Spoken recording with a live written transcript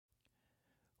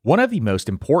One of the most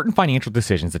important financial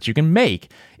decisions that you can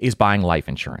make is buying life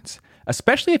insurance,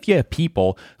 especially if you have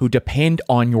people who depend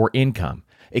on your income.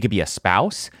 It could be a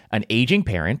spouse, an aging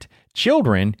parent,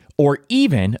 children, or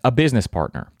even a business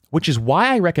partner, which is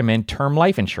why I recommend term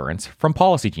life insurance from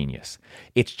Policy Genius.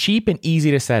 It's cheap and easy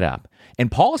to set up,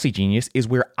 and Policy Genius is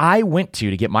where I went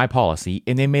to get my policy,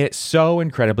 and they made it so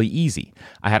incredibly easy.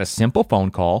 I had a simple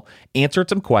phone call, answered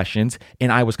some questions,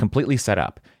 and I was completely set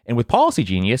up. And with Policy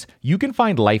Genius, you can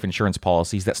find life insurance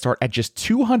policies that start at just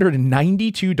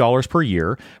 $292 per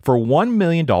year for $1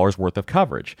 million worth of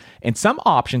coverage. And some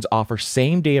options offer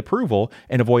same-day approval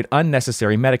and avoid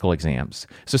unnecessary medical exams.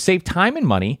 So save time and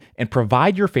money and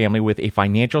provide your family with a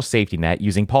financial safety net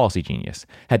using Policy Genius.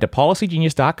 Head to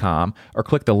policygenius.com or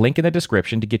click the link in the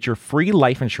description to get your free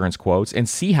life insurance quotes and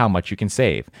see how much you can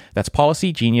save. That's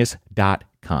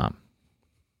policygenius.com.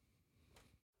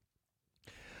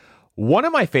 One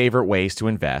of my favorite ways to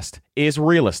invest is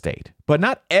real estate, but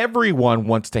not everyone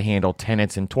wants to handle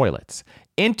tenants and toilets.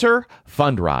 Enter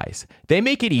Fundrise. They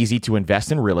make it easy to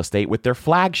invest in real estate with their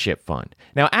flagship fund.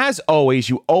 Now, as always,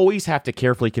 you always have to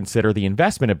carefully consider the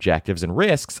investment objectives and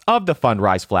risks of the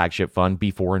Fundrise flagship fund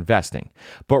before investing.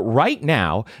 But right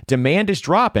now, demand is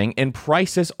dropping and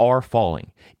prices are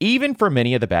falling, even for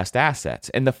many of the best assets.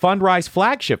 And the Fundrise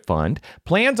flagship fund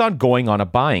plans on going on a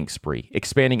buying spree,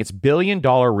 expanding its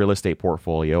billion-dollar real estate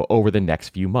portfolio over the next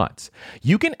few months.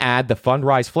 You can add the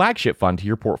Fundrise flagship fund to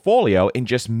your portfolio in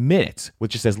just minutes, with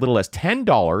just as little as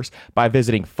 $10 by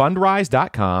visiting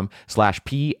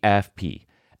fundrise.com/PFP.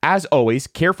 As always,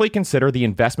 carefully consider the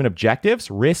investment objectives,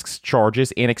 risks,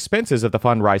 charges, and expenses of the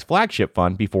Fundrise flagship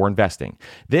fund before investing.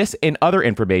 This and other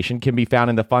information can be found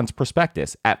in the fund's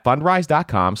prospectus at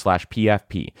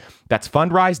fundrise.com/PFP. That's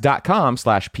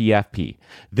fundrise.com/PFP.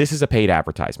 This is a paid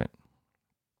advertisement.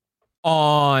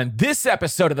 On this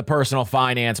episode of the Personal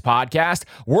Finance Podcast,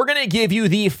 we're going to give you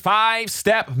the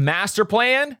 5-step master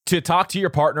plan to talk to your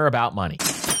partner about money.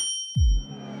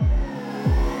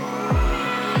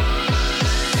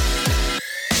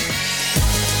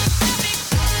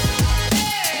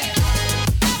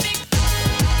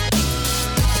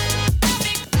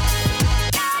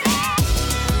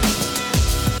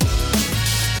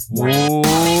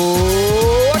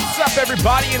 What's up,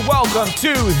 everybody, and welcome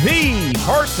to the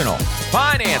Personal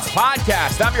Finance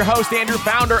Podcast. I'm your host, Andrew,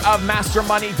 founder of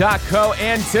MasterMoney.co,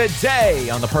 and today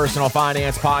on the Personal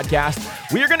Finance Podcast,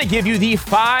 we are going to give you the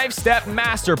 5-step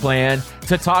master plan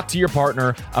to talk to your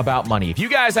partner about money. If you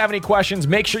guys have any questions,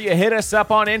 make sure you hit us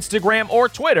up on Instagram or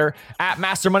Twitter at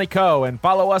MasterMoneyCo and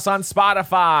follow us on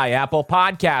Spotify, Apple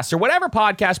Podcasts, or whatever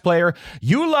podcast player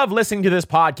you love listening to this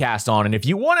podcast on. And if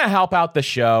you want to help out the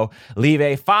show, leave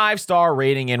a 5-star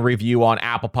rating and review on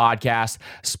Apple Podcasts,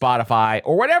 Spotify,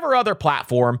 or whatever other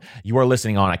platform you are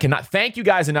listening on. I cannot thank you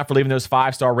guys enough for leaving those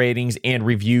 5-star ratings and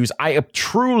reviews. I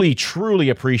truly, truly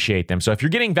appreciate them. So if you're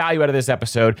getting value out of this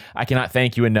episode, I cannot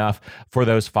thank you enough for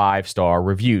those 5-star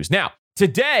reviews. Now,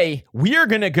 today, we are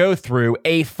going to go through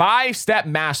a 5-step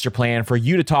master plan for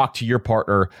you to talk to your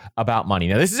partner about money.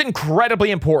 Now, this is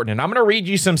incredibly important, and I'm going to read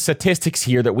you some statistics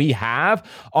here that we have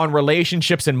on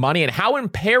relationships and money and how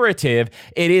imperative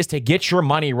it is to get your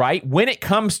money right when it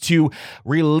comes to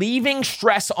relieving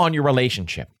stress on your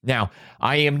relationship. Now,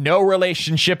 I am no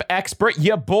relationship expert.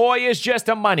 Your boy is just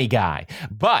a money guy.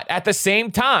 But at the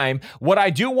same time, what I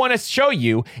do want to show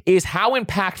you is how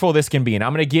impactful this can be. And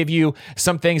I'm going to give you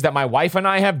some things that my wife and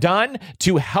I have done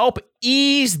to help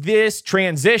ease this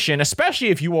transition, especially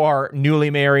if you are newly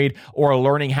married or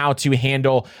learning how to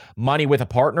handle money with a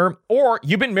partner, or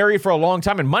you've been married for a long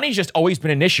time and money's just always been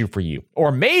an issue for you.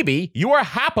 Or maybe you are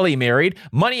happily married,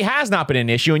 money has not been an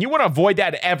issue, and you want to avoid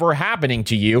that ever happening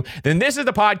to you, then this is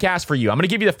the podcast for you. I'm going to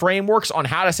give you the frameworks on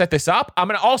how to set this up. I'm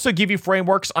going to also give you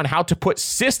frameworks on how to put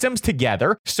systems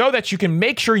together so that you can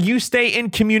make sure you stay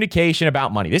in communication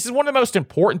about money. This is one of the most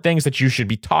important things that you should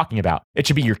be talking about. It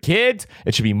should be your kids,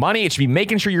 it should be money, it should be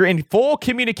making sure you're in full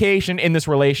communication in this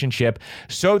relationship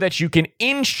so that you can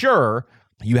ensure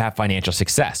you have financial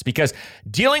success, because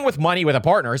dealing with money with a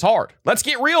partner is hard. Let's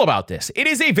get real about this. It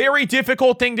is a very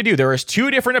difficult thing to do. There is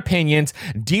 2 different opinions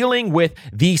dealing with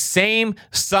the same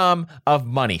sum of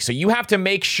money. So you have to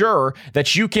make sure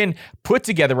that you can put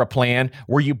together a plan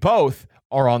where you both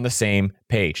are on the same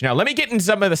page. Now, let me get into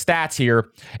some of the stats here.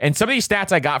 And some of these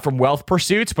stats I got from Wealth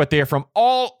Pursuits, but they're from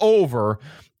all over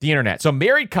the internet. So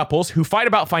married couples who fight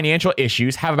about financial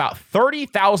issues have about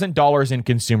 $30,000 in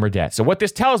consumer debt. So what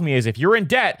this tells me is if you're in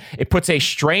debt, it puts a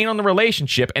strain on the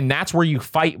relationship, and that's where you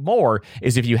fight more,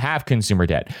 is if you have consumer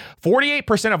debt.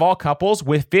 48% of all couples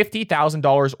with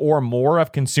 $50,000 or more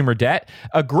of consumer debt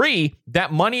agree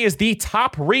that money is the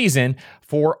top reason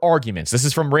for arguments. This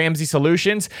is from Ramsey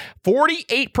Solutions.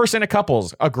 48% of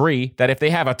couples agree that if they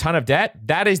have a ton of debt,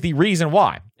 that is the reason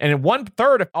why. And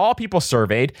 1/3 of all people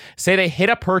surveyed say they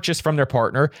hid a purchase from their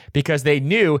partner because they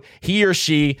knew he or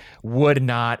she would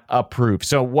not approve.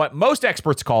 So what most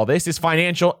experts call this is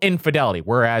financial infidelity,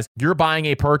 whereas you're buying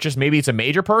a purchase, maybe it's a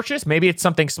major purchase, maybe it's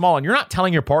something small, and you're not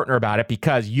telling your partner about it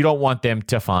because you don't want them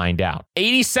to find out.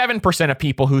 87% of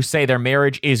people who say their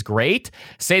marriage is great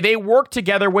say they work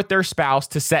together with their spouse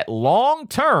to set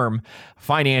long-term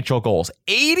financial goals.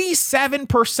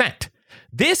 87%.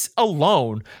 This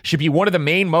alone should be one of the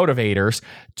main motivators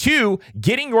to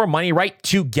getting your money right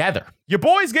together. Your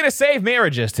boy's going to save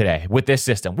marriages today with this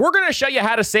system. We're going to show you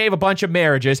how to save a bunch of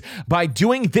marriages by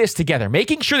doing this together,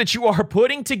 making sure that you are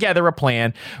putting together a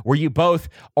plan where you both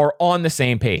are on the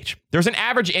same page. There's an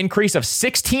average increase of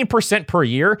 16% per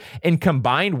year in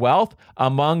combined wealth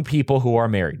among people who are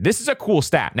married. This is a cool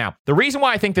stat. Now, the reason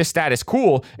why I think this stat is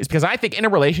cool is because I think in a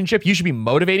relationship, you should be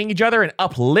motivating each other and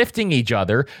uplifting each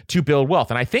other to build wealth.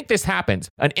 And I think this happens,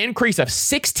 an increase of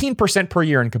 16% per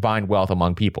year in combined wealth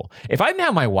among people. If I didn't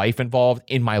have my wife involved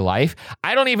in my life,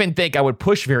 I don't even think I would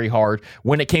push very hard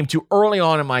when it came to early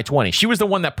on in my 20s. She was the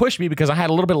one that pushed me because I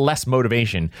had a little bit less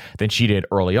motivation than she did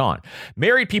early on.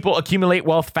 Married people accumulate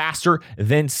wealth faster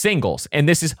than singles, and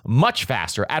this is much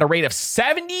faster at a rate of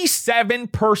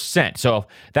 77%. So if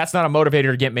that's not a motivator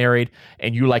to get married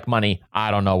and you like money, I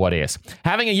don't know what is.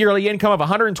 Having a yearly income of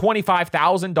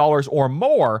 $125,000 or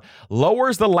more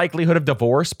lowers the likelihood of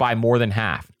divorce by more than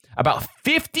half. About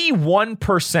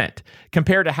 51%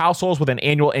 compared to households with an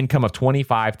annual income of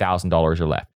 $25,000 or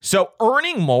less. So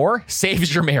earning more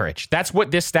saves your marriage. That's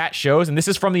what this stat shows. And this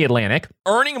is from The Atlantic.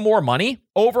 Earning more money,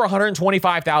 over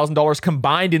 $125,000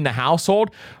 combined in the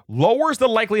household, lowers the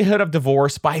likelihood of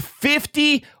divorce by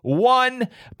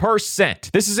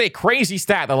 51%. This is a crazy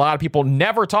stat that a lot of people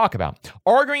never talk about.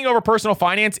 Arguing over personal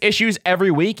finance issues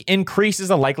every week increases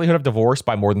the likelihood of divorce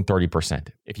by more than 30%.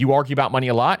 If you argue about money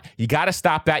a lot, you got to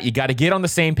stop that. You got to get on the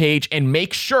same page and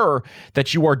make sure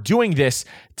that you are doing this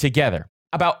together.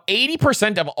 About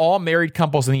 80% of all married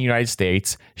couples in the United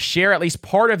States share at least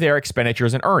part of their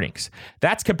expenditures and earnings.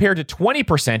 That's compared to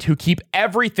 20% who keep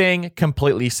everything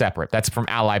completely separate. That's from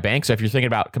Ally Bank. So if you're thinking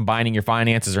about combining your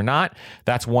finances or not,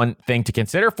 that's one thing to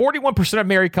consider. 41% of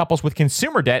married couples with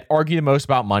consumer debt argue the most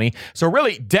about money. So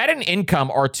really, debt and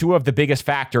income are two of the biggest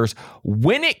factors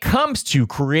when it comes to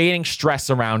creating stress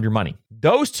around your money.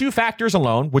 Those two factors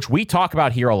alone, which we talk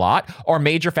about here a lot, are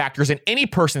major factors in any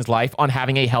person's life on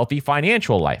having a healthy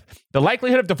financial life. The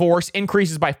likelihood of divorce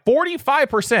increases by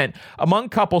 45% among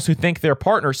couples who think their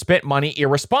partner spent money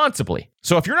irresponsibly.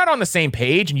 So if you're not on the same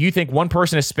page and you think one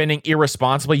person is spending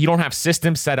irresponsibly, you don't have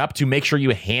systems set up to make sure you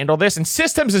handle this. And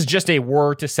systems is just a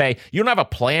word to say you don't have a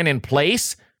plan in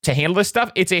place to handle this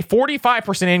stuff. It's a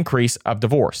 45% increase of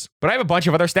divorce. But I have a bunch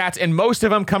of other stats, and most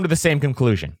of them come to the same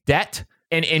conclusion. Debt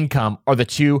and income are the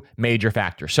two major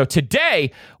factors. So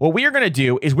today, what we are going to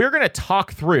do is we're going to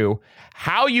talk through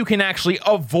how you can actually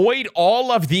avoid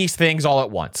all of these things all at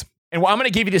once. And I'm going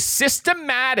to give you this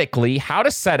systematically how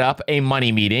to set up a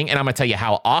money meeting. And I'm going to tell you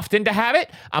how often to have it.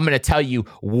 I'm going to tell you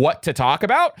what to talk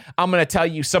about. I'm going to tell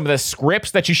you some of the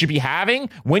scripts that you should be having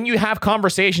when you have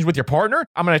conversations with your partner.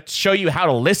 I'm going to show you how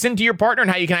to listen to your partner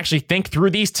and how you can actually think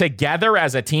through these together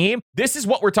as a team. This is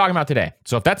what we're talking about today.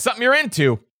 So if that's something you're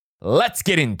into, let's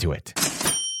get into it.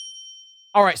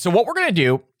 All right, so what we're going to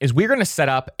do is we're going to set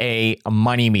up a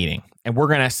money meeting. And we're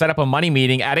going to set up a money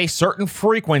meeting at a certain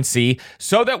frequency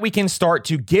so that we can start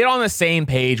to get on the same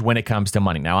page when it comes to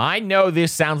money. Now, I know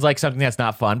this sounds like something that's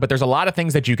not fun, but there's a lot of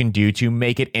things that you can do to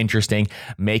make it interesting,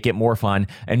 make it more fun,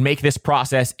 and make this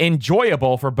process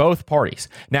enjoyable for both parties.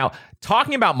 Now,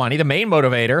 talking about money, the main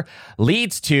motivator,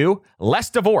 leads to less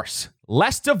divorce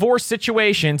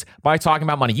situations by talking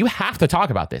about money. You have to talk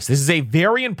about this. This is a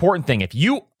very important thing. If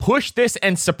you push this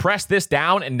and suppress this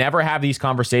down and never have these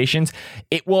conversations,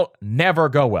 it will never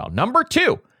go well. Number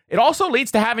two, it also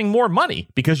leads to having more money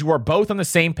because you are both on the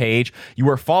same page. You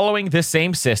are following the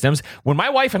same systems. When my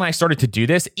wife and I started to do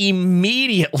this,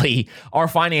 immediately our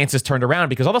finances turned around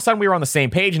because all of a sudden we were on the same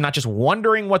page and not just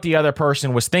wondering what the other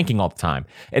person was thinking all the time.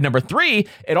 And number three,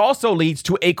 it also leads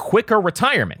to a quicker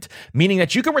retirement, meaning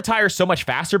that you can retire so much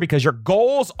faster because your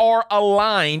goals are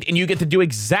aligned and you get to do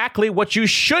exactly what you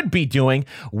should be doing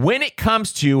when it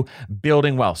comes to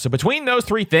building wealth. So between those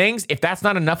three things, if that's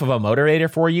not enough of a motivator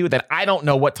for you, then I don't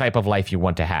know what type of life you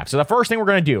want to have. So the first thing we're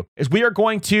going to do is we are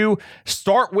going to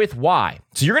start with why.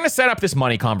 So you're going to set up this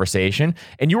money conversation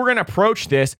and you are going to approach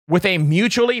this with a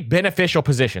mutually beneficial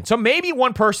position. So maybe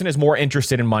one person is more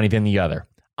interested in money than the other.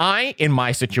 I, in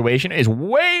my situation, is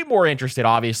way more interested,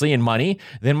 obviously, in money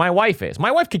than my wife is.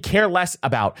 My wife could care less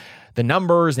about the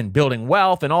numbers and building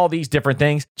wealth and all these different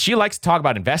things. She likes to talk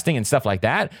about investing and stuff like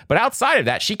that. But outside of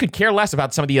that, she could care less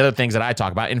about some of the other things that I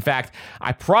talk about. In fact,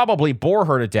 I probably bore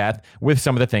her to death with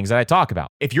some of the things that I talk about.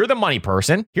 If you're the money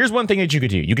person, here's one thing that you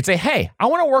could do. You could say, hey, I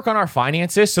want to work on our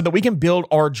finances so that we can build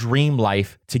our dream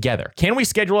life together. Can we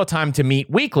schedule a time to meet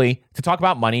weekly to talk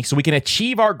about money so we can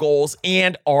achieve our goals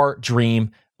and our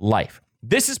dream life?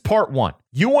 This is part one.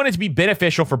 You want it to be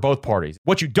beneficial for both parties.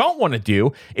 What you don't want to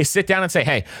do is sit down and say,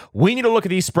 hey, we need to look at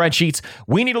these spreadsheets.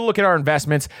 We need to look at our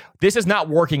investments. This is not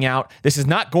working out. This is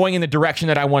not going in the direction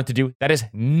that I want it to do. That is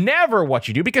never what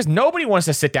you do, because nobody wants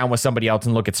to sit down with somebody else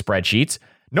and look at spreadsheets.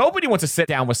 Nobody wants to sit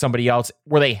down with somebody else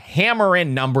where they hammer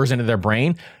in numbers into their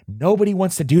brain. Nobody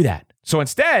wants to do that. So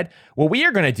instead, what we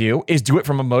are going to do is do it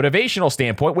from a motivational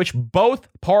standpoint, which both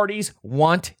parties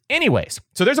want anyways.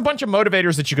 So there's a bunch of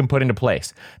motivators that you can put into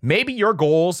place. Maybe your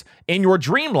goals in your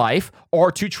dream life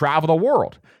are to travel the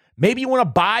world. Maybe you want to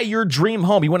buy your dream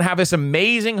home. You want to have this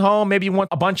amazing home. Maybe you want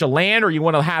a bunch of land, or you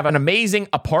want to have an amazing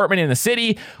apartment in the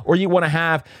city, or you want to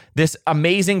have this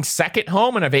amazing second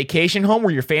home and a vacation home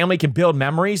where your family can build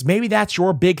memories. Maybe that's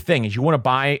your big thing, is you want to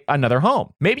buy another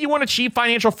home. Maybe you want to achieve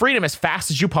financial freedom as fast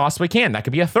as you possibly can. That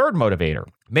could be a third motivator.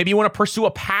 Maybe you want to pursue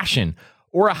a passion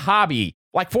or a hobby.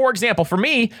 Like, for example, for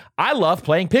me, I love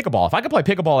playing pickleball. If I could play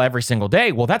pickleball every single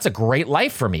day, well, that's a great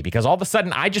life for me, because all of a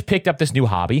sudden I just picked up this new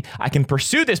hobby. I can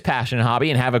pursue this passionate hobby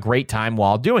and have a great time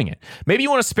while doing it. Maybe you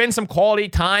want to spend some quality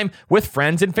time with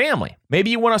friends and family. Maybe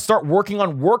you want to start working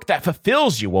on work that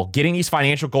fulfills you. Well, getting these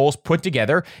financial goals put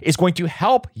together is going to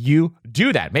help you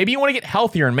do that. Maybe you want to get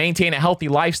healthier and maintain a healthy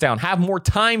lifestyle and have more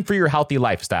time for your healthy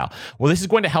lifestyle. Well, this is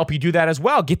going to help you do that as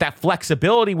well. Get that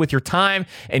flexibility with your time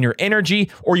and your energy,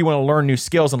 or you want to learn new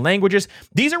skills and languages.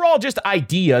 These are all just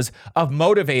ideas of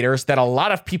motivators that a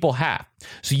lot of people have.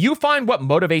 So you find what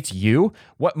motivates you,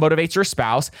 what motivates your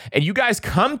spouse, and you guys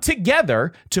come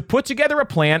together to put together a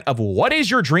plan of what is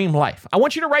your dream life. I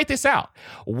want you to write this out.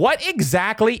 What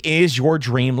exactly is your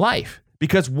dream life?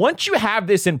 Because once you have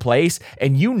this in place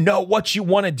and you know what you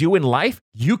want to do in life,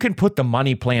 you can put the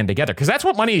money plan together, because that's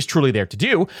what money is truly there to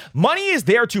do. Money is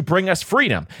there to bring us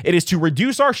freedom. It is to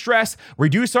reduce our stress,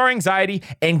 reduce our anxiety,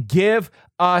 and give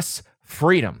us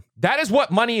freedom. That is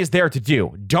what money is there to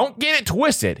do. Don't get it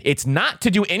twisted. It's not to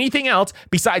do anything else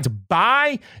besides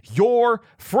buy your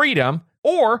freedom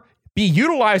or be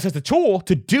utilized as a tool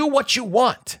to do what you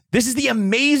want. This is the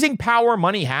amazing power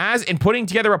money has in putting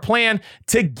together a plan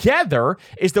together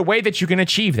is the way that you can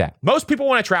achieve that. Most people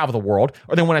want to travel the world,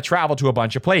 or they want to travel to a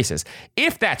bunch of places.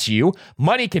 If that's you,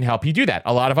 money can help you do that.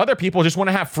 A lot of other people just want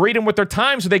to have freedom with their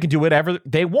time so they can do whatever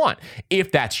they want.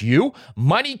 If that's you,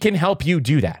 money can help you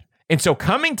do that. And so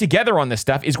coming together on this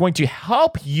stuff is going to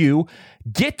help you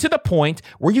get to the point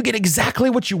where you get exactly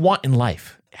what you want in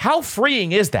life. How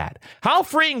freeing is that? How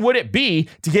freeing would it be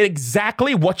to get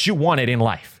exactly what you wanted in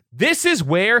life? This is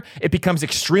where it becomes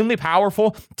extremely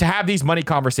powerful to have these money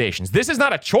conversations. This is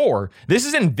not a chore. This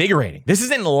is invigorating. This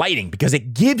is enlightening, because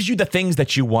it gives you the things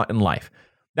that you want in life.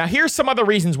 Now, here's some other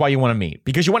reasons why you want to meet.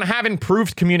 Because you want to have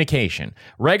improved communication.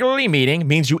 Regularly meeting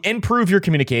means you improve your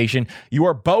communication. You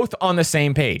are both on the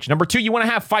same page. Number two, you want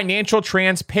to have financial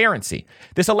transparency.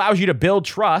 This allows you to build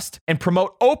trust and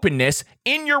promote openness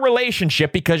in your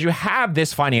relationship because you have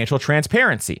this financial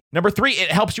transparency. Number three, it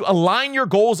helps you align your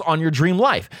goals on your dream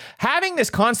life. Having this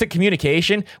constant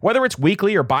communication, whether it's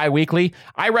weekly or bi-weekly,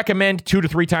 I recommend 2 to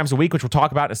 3 times a week, which we'll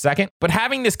talk about in a second. But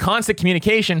having this constant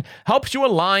communication helps you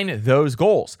align those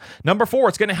goals. Number four,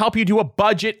 it's going to help you do a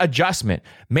budget adjustment.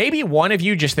 Maybe one of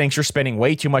you just thinks you're spending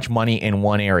way too much money in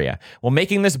one area. Well,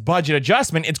 making this budget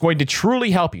adjustment, it's going to truly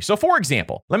help you. So for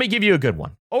example, let me give you a good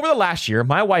one. Over the last year,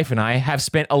 my wife and I have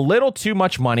spent a little too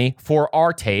much money for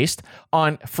our taste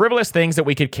on frivolous things that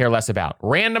we could care less about.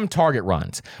 Random Target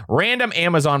runs, random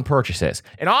Amazon purchases.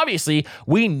 And obviously,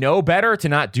 we know better to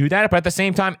not do that, but at the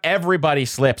same time, everybody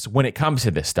slips when it comes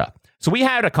to this stuff. So we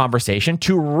had a conversation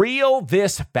to reel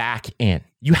this back in.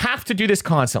 You have to do this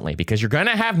constantly because you're going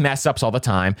to have mess ups all the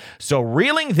time. So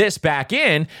reeling this back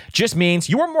in just means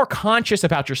you are more conscious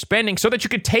about your spending so that you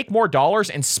could take more dollars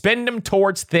and spend them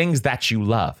towards things that you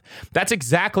love. That's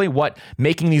exactly what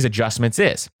making these adjustments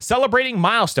is. Celebrating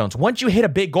milestones. Once you hit a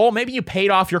big goal, maybe you paid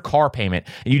off your car payment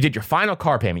and you did your final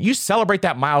car payment. You celebrate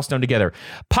that milestone together.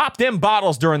 Pop them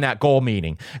bottles during that goal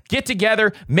meeting. Get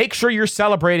together. Make sure you're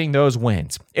celebrating those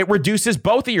wins. It reduces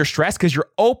both of your stress because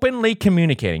you're openly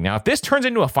communicating. Now, if this turns into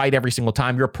into a fight every single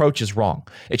time, your approach is wrong.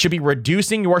 It should be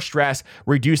reducing your stress,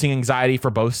 reducing anxiety for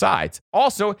both sides.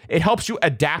 Also, it helps you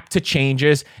adapt to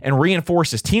changes and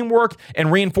reinforces teamwork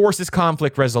and reinforces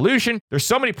conflict resolution. There's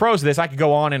so many pros to this. I could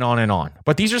go on and on and on.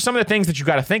 But these are some of the things that you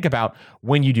got to think about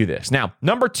when you do this. Now,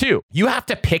 number 2, you have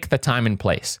to pick the time and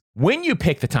place. When you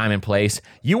pick the time and place,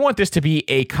 you want this to be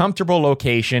a comfortable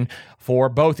location for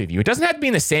both of you. It doesn't have to be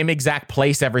in the same exact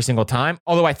place every single time,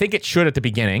 although I think it should at the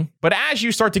beginning. But as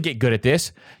you start to get good at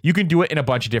this, you can do it in a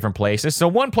bunch of different places. So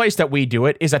one place that we do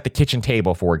it is at the kitchen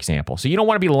table, for example. So you don't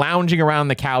want to be lounging around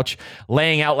the couch,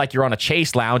 laying out like you're on a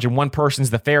Chase lounge and one person's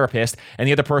the therapist and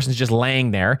the other person's just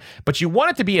laying there. But you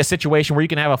want it to be a situation where you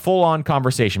can have a full-on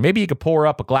conversation. Maybe you could pour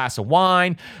up a glass of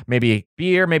wine, maybe a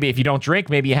beer, maybe if you don't drink,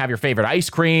 maybe you have your favorite ice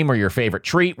cream or your favorite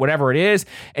treat, whatever it is,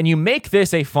 and you make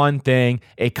this a fun thing,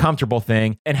 a comfortable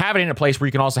thing, and have it in a place where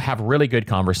you can also have really good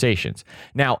conversations.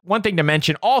 Now, one thing to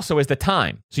mention also is the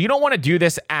time. So you don't want to do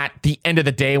this at the end of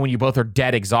the day when you both are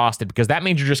dead exhausted, because that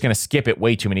means you're just going to skip it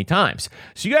way too many times.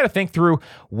 So you got to think through,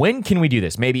 when can we do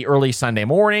this? Maybe early Sunday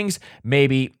mornings,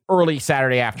 maybe early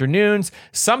Saturday afternoons,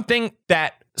 something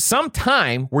that some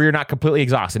time where you're not completely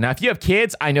exhausted. Now, if you have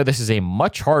kids, I know this is a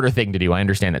much harder thing to do. I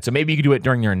understand that. So maybe you could do it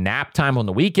during your nap time on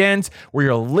the weekends where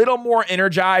you're a little more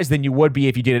energized than you would be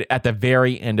if you did it at the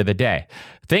very end of the day.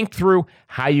 Think through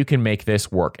how you can make this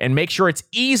work and make sure it's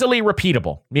easily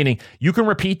repeatable, meaning you can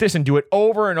repeat this and do it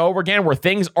over and over again where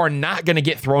things are not going to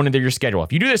get thrown into your schedule.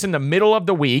 If you do this in the middle of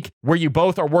the week where you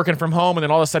both are working from home and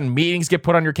then all of a sudden meetings get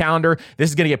put on your calendar, this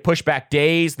is going to get pushed back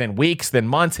days, then weeks, then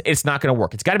months. It's not going to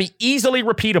work. It's got to be easily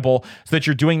repeatable so that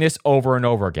you're doing this over and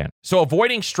over again. So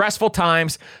avoiding stressful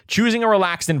times, choosing a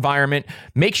relaxed environment,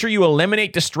 make sure you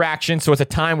eliminate distractions. So it's a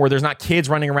time where there's not kids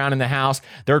running around in the house.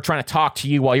 They're trying to talk to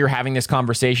you while you're having this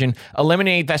conversation.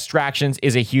 Eliminating distractions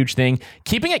is a huge thing.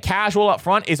 Keeping it casual up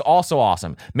front is also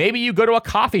awesome. Maybe you go to a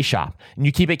coffee shop and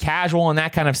you keep it casual in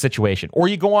that kind of situation. Or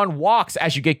you go on walks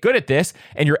as you get good at this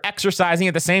and you're exercising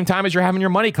at the same time as you're having your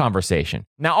money conversation.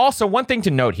 Now, also one thing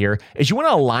to note here is you want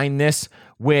to align this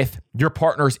with your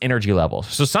partner's energy levels.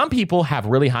 So some people have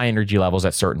really high energy levels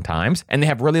at certain times and they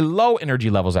have really low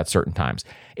energy levels at certain times.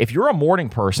 If you're a morning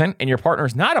person and your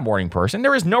partner's not a morning person,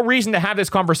 there is no reason to have this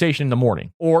conversation in the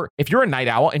morning. Or if you're a night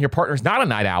owl and your partner's not a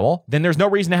night owl, then there's no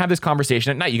reason to have this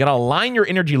conversation at night. You got to align your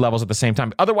energy levels at the same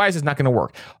time. Otherwise, it's not going to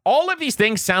work. All of these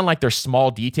things sound like they're small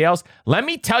details. Let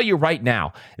me tell you right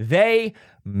now, they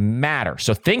matter.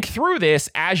 So think through this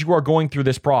as you are going through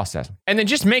this process. And then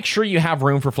just make sure you have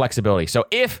room for flexibility. So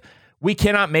if we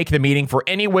cannot make the meeting for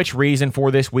any which reason for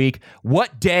this week,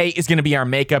 what day is going to be our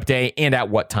makeup day and at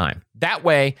what time? That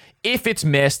way, if it's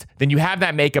missed, then you have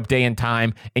that makeup day and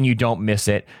time and you don't miss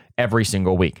it every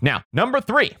single week. Now, number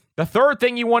 3, the third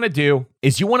thing you want to do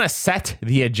is you want to set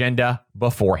the agenda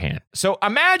beforehand. So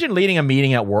imagine leading a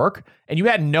meeting at work and you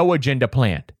had no agenda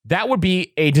planned. That would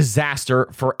be a disaster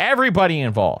for everybody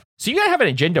involved. So you got to have an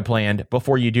agenda planned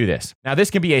before you do this. Now,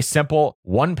 this can be a simple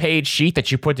one-page sheet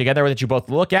that you put together that you both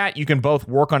look at. You can both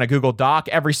work on a Google Doc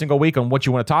every single week on what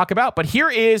you want to talk about. But here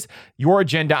is your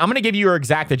agenda. I'm going to give you your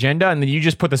exact agenda, and then you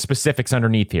just put the specifics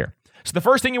underneath here. So the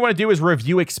first thing you want to do is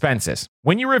review expenses.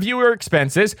 When you review your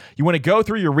expenses, you want to go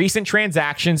through your recent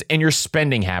transactions and your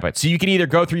spending habits. So you can either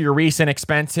go through your recent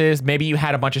expenses, maybe you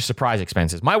had a bunch of surprise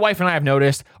expenses. My wife and I have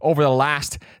noticed over the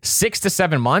last 6 to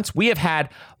 7 months, we have had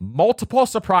multiple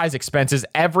surprise expenses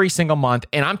every single month.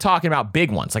 And I'm talking about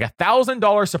big ones, like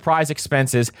 $1,000 surprise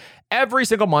expenses every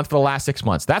single month for the last 6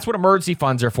 months. That's what emergency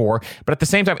funds are for. But at the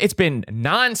same time, it's been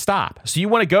nonstop. So you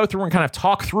want to go through and kind of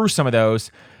talk through some of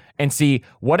those and see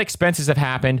what expenses have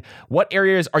happened, what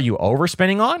areas are you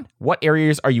overspending on, what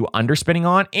areas are you underspending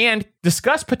on, and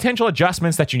discuss potential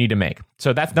adjustments that you need to make.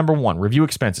 So that's number 1, review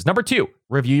expenses. Number 2,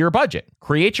 review your budget.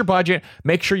 Create your budget.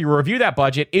 Make sure you review that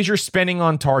budget. Is your spending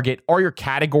on target? Are your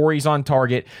categories on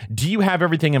target? Do you have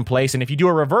everything in place? And if you do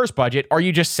a reverse budget, are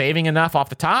you just saving enough off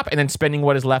the top and then spending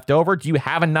what is left over? Do you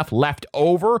have enough left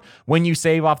over when you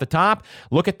save off the top?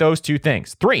 Look at those 2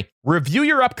 things. 3, review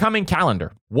your upcoming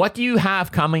calendar. What do you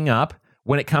have coming up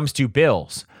when it comes to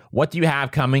bills? What do you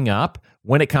have coming up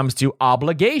when it comes to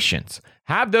obligations?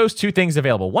 Have those 2 things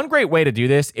available. One great way to do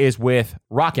this is with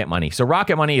Rocket Money. So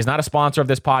Rocket Money is not a sponsor of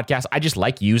this podcast. I just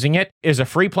like using it. It is a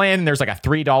free plan. There's like a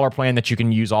 $3 plan that you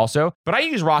can use also. But I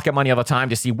use Rocket Money all the time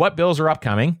to see what bills are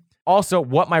upcoming, Also,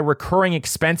 what my recurring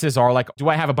expenses are. Like, do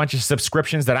I have a bunch of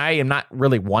subscriptions that I am not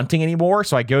really wanting anymore?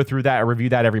 So I go through that, I review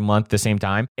that every month at the same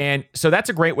time. And so that's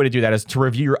a great way to do that, is to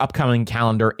review your upcoming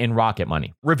calendar in Rocket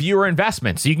Money. Review your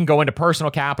investments. So you can go into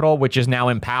Personal Capital, which is now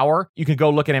Empower. You can go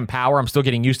look at Empower. I'm still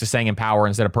getting used to saying Empower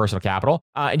instead of Personal Capital.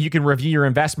 And you can review your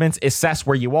investments, assess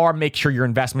where you are, make sure your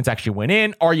investments actually went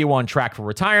in. Are you on track for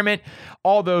retirement?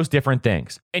 All those different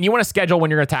things. And you want to schedule when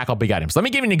you're going to tackle big items. Let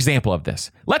me give you an example of this.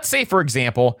 Let's say, for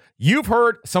example, you've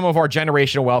heard some of our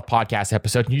Generational Wealth podcast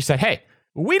episodes and you said, hey,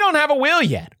 we don't have a will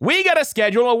yet. We got to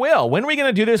schedule a will. When are we going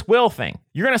to do this will thing?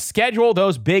 You're going to schedule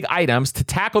those big items to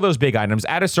tackle those big items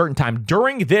at a certain time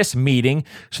during this meeting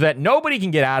so that nobody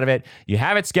can get out of it. You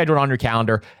have it scheduled on your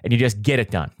calendar and you just get it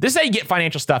done. This is how you get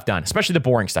financial stuff done, especially the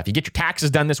boring stuff. You get your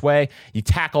taxes done this way. You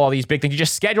tackle all these big things. You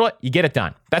just schedule it. You get it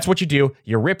done. That's what you do.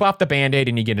 You rip off the Band-Aid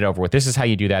and you get it over with. This is how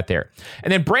you do that there.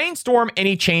 And then brainstorm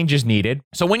any changes needed.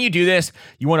 So when you do this,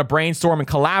 you want to brainstorm and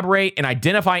collaborate and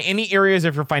identify any areas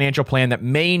of your financial plan that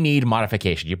may need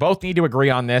modification. You both need to agree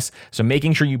on this. So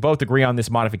making sure you both agree on this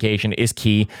modification is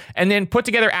key. And then put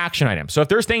together action items. So if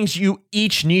there's things you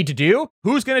each need to do,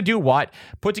 who's going to do what?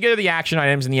 Put together the action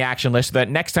items in the action list so that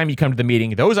next time you come to the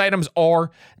meeting, those items are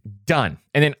done.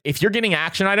 And then if you're getting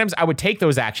action items, I would take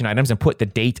those action items and put the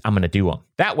date I'm going to do them.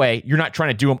 That way, you're not trying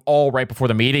to do them all right before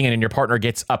the meeting and then your partner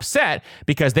gets upset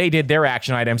because they did their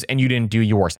action items and you didn't do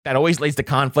yours. That always leads to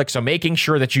conflict. So making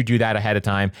sure that you do that ahead of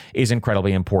time is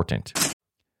incredibly important.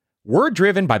 We're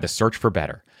driven by the search for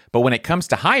better. But when it comes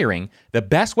to hiring, the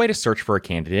best way to search for a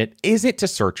candidate isn't to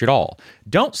search at all.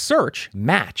 Don't search,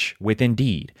 match with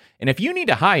Indeed. And if you need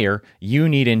to hire, you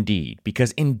need Indeed,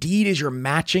 because Indeed is your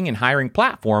matching and hiring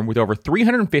platform with over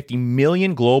 350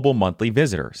 million global monthly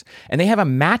visitors. And they have a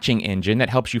matching engine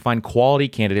that helps you find quality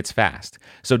candidates fast.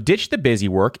 So ditch the busy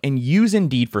work and use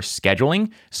Indeed for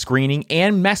scheduling, screening,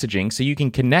 and messaging so you can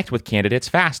connect with candidates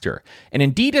faster. And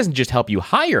Indeed doesn't just help you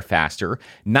hire faster.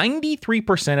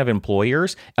 93% of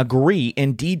employers agree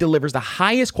Indeed delivers the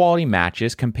highest quality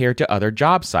matches compared to other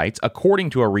job sites,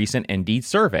 according to a recent Indeed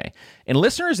survey. And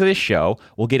listeners of this show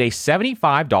will get a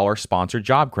 $75 sponsored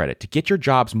job credit to get your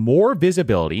jobs more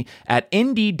visibility at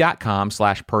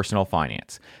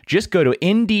Indeed.com/personalfinance. Just go to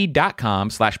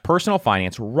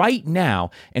Indeed.com/personalfinance right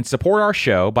now and support our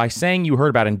show by saying you heard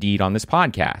about Indeed on this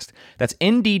podcast. That's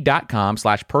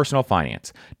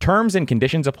Indeed.com/personalfinance. Terms and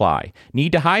conditions apply.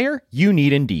 Need to hire? You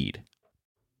need Indeed.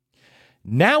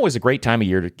 Now is a great time of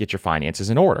year to get your finances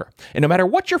in order. And no matter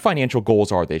what your financial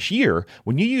goals are this year,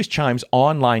 when you use Chime's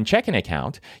online checking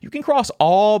account, you can cross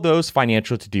all those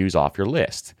financial to-dos off your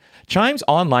list. Chime's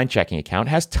online checking account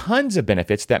has tons of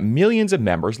benefits that millions of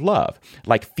members love,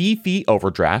 like fee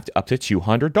overdraft up to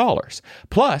 $200.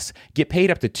 Plus, get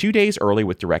paid up to 2 days early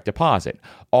with direct deposit,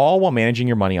 all while managing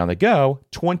your money on the go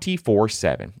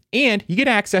 24/7. And you get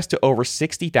access to over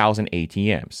 60,000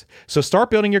 ATMs. So start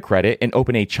building your credit and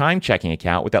open a Chime checking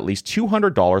account with at least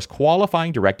 $200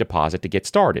 qualifying direct deposit to get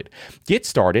started. Get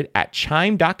started at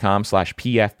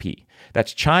chime.com/PFP.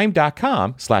 That's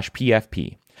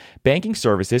chime.com/PFP. Banking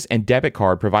services and debit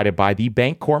card provided by the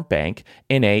Bancorp Bank,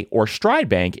 N.A. or Stride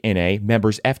Bank, N.A.,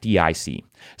 members FDIC.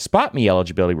 SpotMe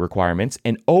eligibility requirements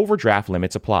and overdraft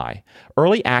limits apply.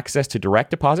 Early access to direct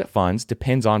deposit funds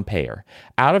depends on payer.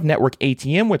 Out-of-network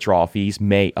ATM withdrawal fees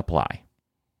may apply.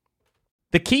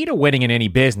 The key to winning in any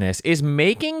business is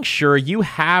making sure you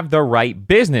have the right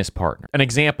business partner. An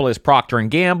example is Procter &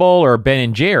 Gamble or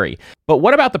Ben & Jerry. But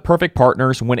what about the perfect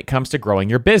partners when it comes to growing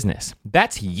your business?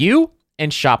 That's you and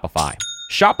Shopify.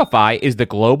 Shopify is the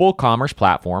global commerce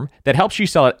platform that helps you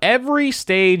sell at every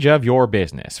stage of your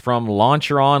business, from launch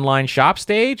your online shop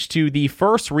stage to the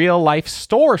first real life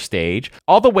store stage,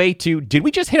 all the way to, did we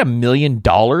just hit $1 million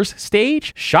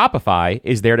stage? Shopify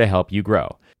is there to help you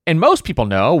grow. And most people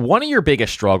know one of your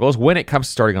biggest struggles when it comes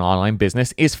to starting an online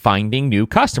business is finding new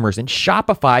customers, and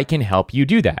Shopify can help you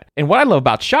do that. And what I love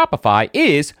about Shopify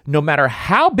is no matter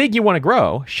how big you want to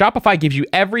grow, Shopify gives you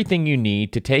everything you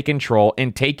need to take control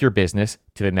and take your business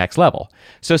to the next level.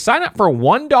 So sign up for a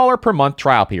 $1 per month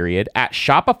trial period at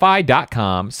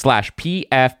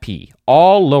shopify.com/PFP,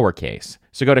 all lowercase.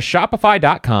 So go to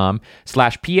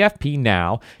shopify.com/PFP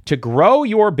now to grow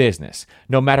your business,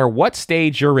 no matter what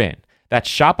stage you're in. That's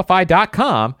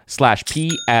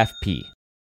shopify.com/PFP.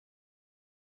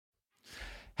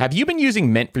 Have you been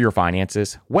using Mint for your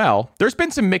finances? Well, there's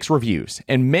been some mixed reviews,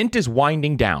 and Mint is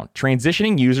winding down,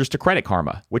 transitioning users to Credit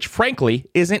Karma, which frankly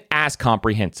isn't as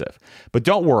comprehensive. But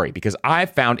don't worry, because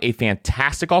I've found a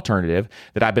fantastic alternative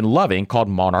that I've been loving called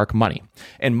Monarch Money.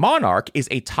 And Monarch is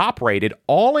a top-rated,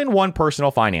 all-in-one personal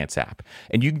finance app.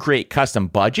 And you can create custom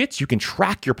budgets, you can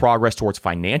track your progress towards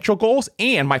financial goals,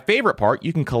 and my favorite part,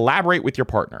 you can collaborate with your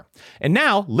partner. And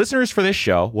now, listeners for this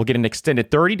show will get an extended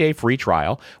 30-day free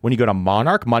trial when you go to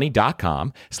monarchmoney.com/PFP.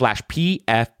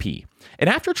 And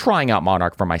after trying out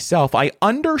Monarch for myself, I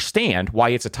understand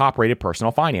why it's a top-rated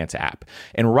personal finance app.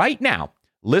 And right now,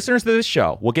 listeners to this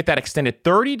show will get that extended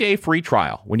 30-day free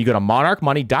trial when you go to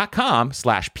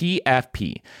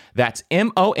monarchmoney.com/PFP. That's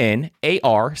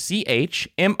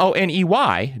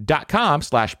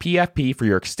monarchmoney.com/PFP for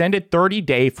your extended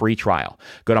 30-day free trial.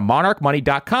 Go to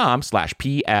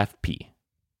monarchmoney.com/PFP.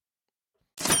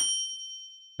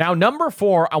 Now, number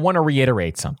 4, I want to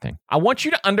reiterate something. I want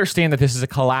you to understand that this is a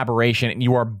collaboration and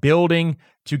you are building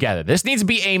together. This needs to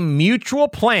be a mutual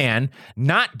plan,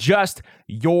 not just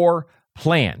your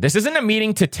plan. This isn't a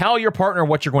meeting to tell your partner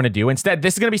what you're going to do. Instead,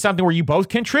 this is going to be something where you both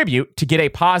contribute to get a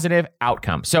positive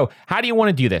outcome. So how do you want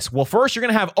to do this? Well, first, you're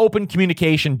going to have open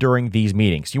communication during these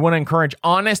meetings. You want to encourage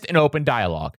honest and open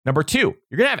dialogue. Number 2,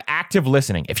 you're going to have active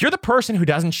listening. If you're the person who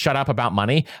doesn't shut up about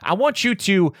money, I want you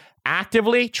to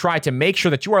actively try to make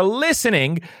sure that you are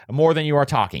listening more than you are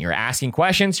talking. You're asking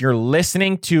questions, you're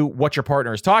listening to what your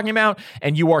partner is talking about,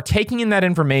 and you are taking in that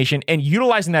information and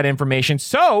utilizing that information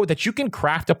so that you can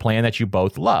craft a plan that you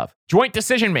both love. Joint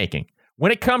decision making. When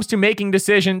it comes to making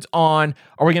decisions on,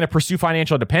 are we going to pursue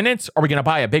financial independence? Are we going to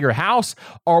buy a bigger house?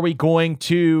 Are we going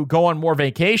to go on more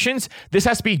vacations? This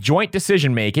has to be joint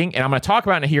decision making. And I'm going to talk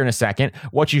about it here in a second,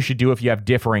 what you should do if you have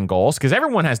differing goals, because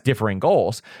everyone has differing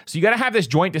goals. So you got to have this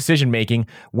joint decision making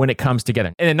when it comes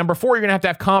together. And then number 4, you're going to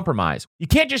have compromise. You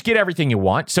can't just get everything you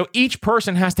want. So each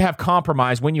person has to have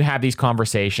compromise when you have these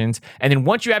conversations. And then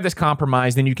once you have this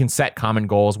compromise, then you can set common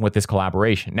goals with this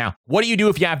collaboration. Now, what do you do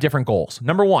if you have different goals?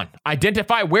 Number 1, identify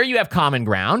where you have common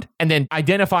ground, and then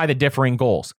identify the differing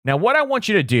goals. Now, what I want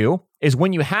you to do is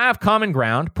when you have common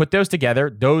ground, put those together.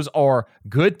 Those are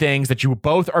good things that you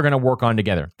both are going to work on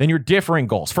together. Then your differing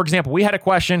goals. For example, we had a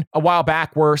question a while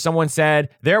back where someone said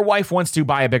their wife wants to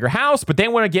buy a bigger house, but they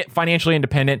want to get financially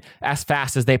independent as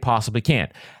fast as they possibly can.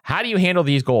 How do you handle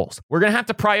these goals? We're going to have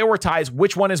to prioritize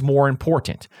which one is more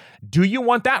important. Do you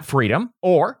want that freedom,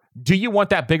 or do you want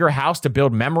that bigger house to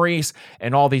build memories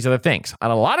and all these other things?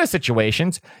 In a lot of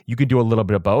situations, you could do a little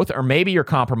bit of both, or maybe your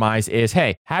compromise is,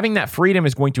 hey, having that freedom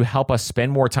is going to help us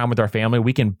spend more time with our family.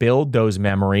 We can build those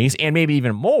memories and maybe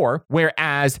even more,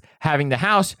 whereas having the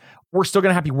house, we're still going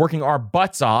to have to be working our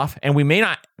butts off, and we may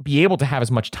not be able to have as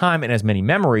much time and as many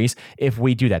memories if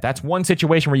we do that. That's one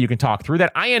situation where you can talk through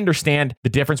that. I understand the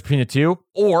difference between the two,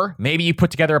 or maybe you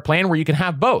put together a plan where you can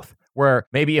have both, where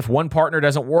maybe if one partner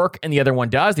doesn't work and the other one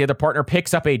does, the other partner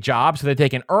picks up a job so that they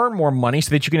can earn more money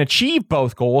so that you can achieve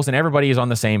both goals and everybody is on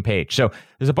the same page. So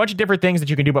there's a bunch of different things that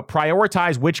you can do, but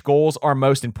prioritize which goals are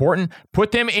most important.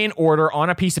 Put them in order on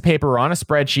a piece of paper or on a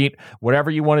spreadsheet, whatever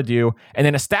you want to do, and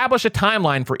then establish a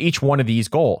timeline for each one of these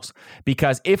goals.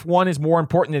 Because if one is more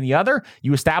important than the other,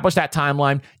 you establish that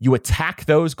timeline, you attack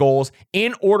those goals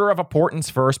in order of importance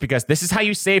first, because this is how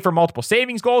you save for multiple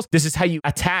savings goals. This is how you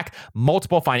attack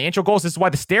multiple financial goals. This is why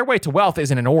the stairway to wealth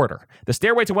isn't in order. The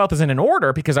stairway to wealth isn't in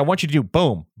order because I want you to do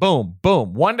boom, boom,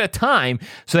 boom, one at a time,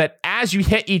 so that as you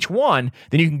hit each one,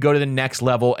 then you can go to the next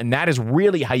level. And that is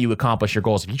really how you accomplish your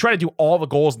goals. If you try to do all the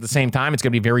goals at the same time, it's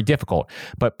going to be very difficult.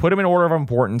 But put them in order of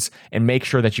importance and make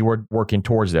sure that you are working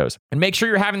towards those. And make sure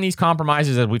you're having these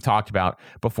compromises as we've talked about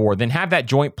before. Then have that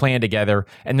joint plan together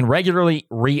and then regularly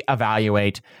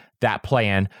reevaluate that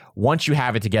plan once you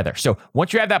have it together. So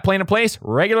once you have that plan in place,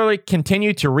 regularly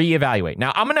continue to reevaluate.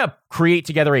 Now, I'm going to create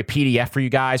together a PDF for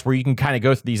you guys where you can kind of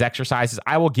go through these exercises.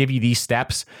 I will give you these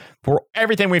steps for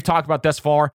everything we've talked about thus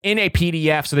far in a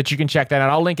PDF so that you can check that out.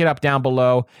 I'll link it up down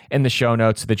below in the show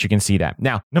notes so that you can see that.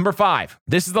 Now, number 5,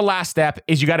 this is the last step,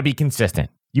 is you got to be consistent.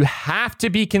 You have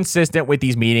to be consistent with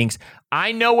these meetings.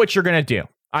 I know what you're going to do.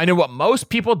 I know what most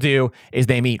people do is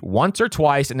they meet once or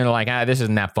twice and they're like, this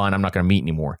isn't that fun. I'm not going to meet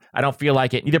anymore. I don't feel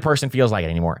like it. Neither person feels like it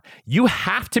anymore. You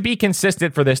have to be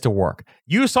consistent for this to work.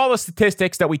 You saw the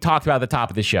statistics that we talked about at the top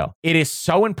of the show. It is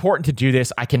so important to do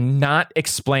this. I cannot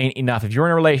explain enough. If you're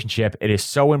in a relationship, it is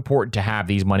so important to have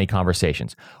these money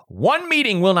conversations. One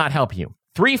meeting will not help you.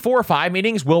 3, 4, 5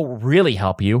 meetings will really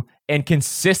help you. And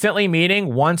consistently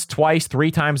meeting once, twice,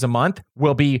 3 times a month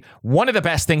will be one of the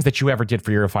best things that you ever did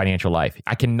for your financial life.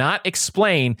 I cannot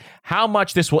explain how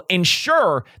much this will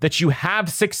ensure that you have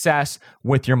success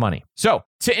with your money. So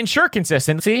to ensure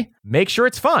consistency, make sure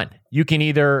it's fun. You can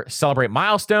either celebrate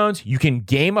milestones, you can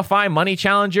gamify money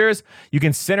challenges, you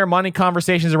can center money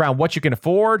conversations around what you can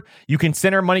afford, you can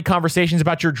center money conversations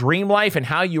about your dream life and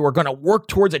how you are going to work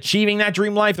towards achieving that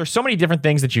dream life. There's so many different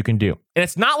things that you can do. And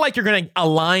it's not like you're going to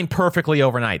align perfectly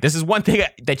overnight. This is one thing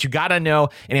that you got to know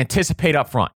and anticipate up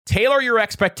front. Tailor your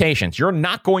expectations. You're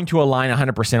not going to align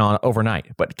 100% on overnight,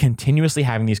 but continuously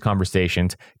having these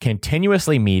conversations,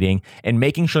 continuously meeting, and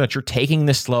making sure that you're taking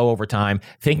this slow over time,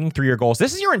 thinking through your goals.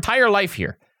 This is your entire life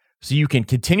here. So you can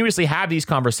continuously have these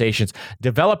conversations,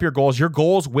 develop your goals. Your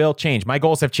goals will change. My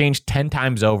goals have changed 10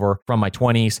 times over from my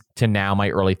 20s to now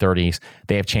my early 30s.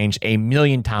 They have changed a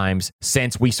million times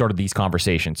since we started these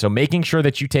conversations. So making sure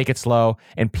that you take it slow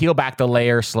and peel back the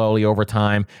layers slowly over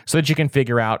time so that you can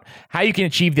figure out how you can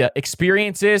achieve the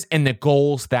experiences and the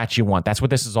goals that you want. That's what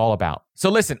this is all about. So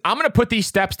listen, I'm going to put these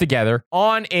steps together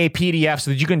on a PDF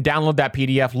so that you can download that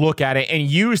PDF, look at it, and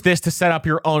use this to set up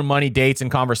your own money dates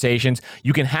and conversations.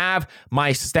 You can have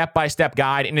my step-by-step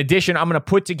guide. In addition, I'm going to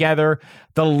put together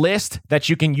the list that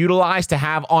you can utilize to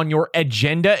have on your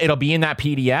agenda. It'll be in that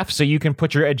PDF, so you can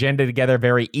put your agenda together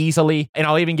very easily. And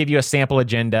I'll even give you a sample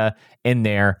agenda in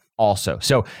there also.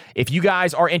 So if you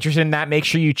guys are interested in that, make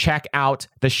sure you check out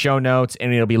the show notes,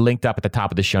 and it'll be linked up at the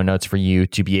top of the show notes for you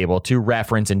to be able to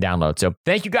reference and download. So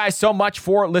thank you guys so much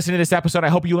for listening to this episode. I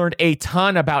hope you learned a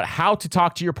ton about how to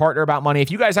talk to your partner about money.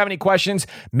 If you guys have any questions,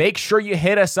 make sure you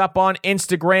hit us up on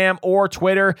Instagram or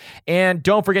Twitter, and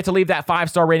don't forget to leave that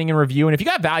 5-star rating and review. And if you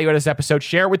got value out of this episode,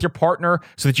 share it with your partner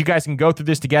so that you guys can go through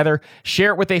this together. Share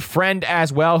it with a friend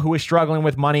as well who is struggling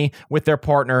with money with their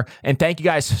partner. And thank you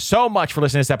guys so much for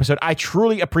listening to this episode. I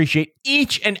truly appreciate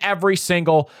each and every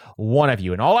single one of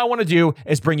you. And all I want to do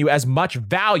is bring you as much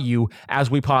value as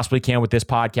we possibly can with this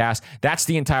podcast. That's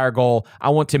the entire goal. I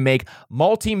want to make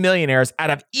multimillionaires out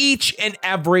of each and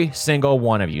every single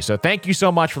one of you. So thank you so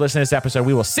much for listening to this episode.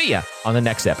 We will see you on the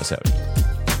next episode.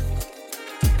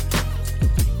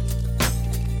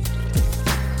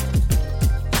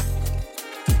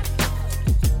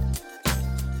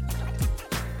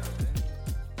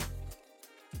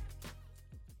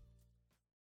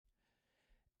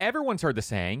 Everyone's heard the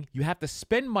saying, you have to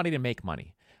spend money to make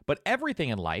money. But everything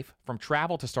in life, from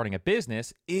travel to starting a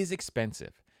business, is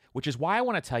expensive, which is why I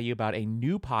want to tell you about a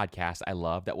new podcast I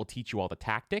love that will teach you all the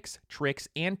tactics, tricks,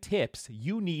 and tips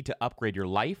you need to upgrade your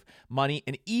life, money,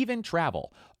 and even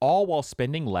travel, all while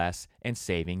spending less and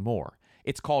saving more.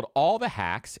 It's called All the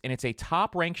Hacks, and it's a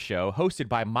top-ranked show hosted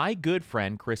by my good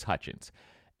friend, Chris Hutchins,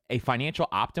 a financial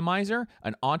optimizer,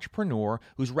 an entrepreneur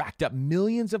who's racked up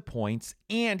millions of points,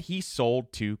 and he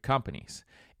sold 2 companies.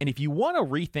 And if you want to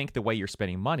rethink the way you're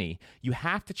spending money, you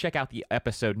have to check out the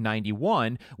episode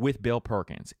 91 with Bill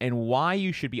Perkins and why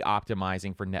you should be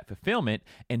optimizing for net fulfillment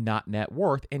and not net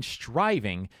worth and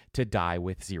striving to die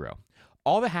with zero.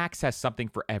 All the Hacks has something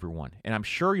for everyone, and I'm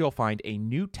sure you'll find a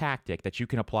new tactic that you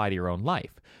can apply to your own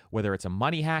life, whether it's a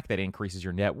money hack that increases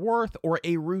your net worth or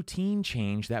a routine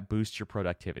change that boosts your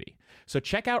productivity. So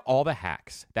check out All the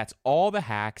Hacks. That's All the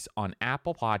Hacks on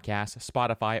Apple Podcasts,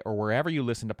 Spotify, or wherever you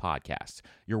listen to podcasts.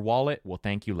 Your wallet will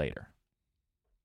thank you later.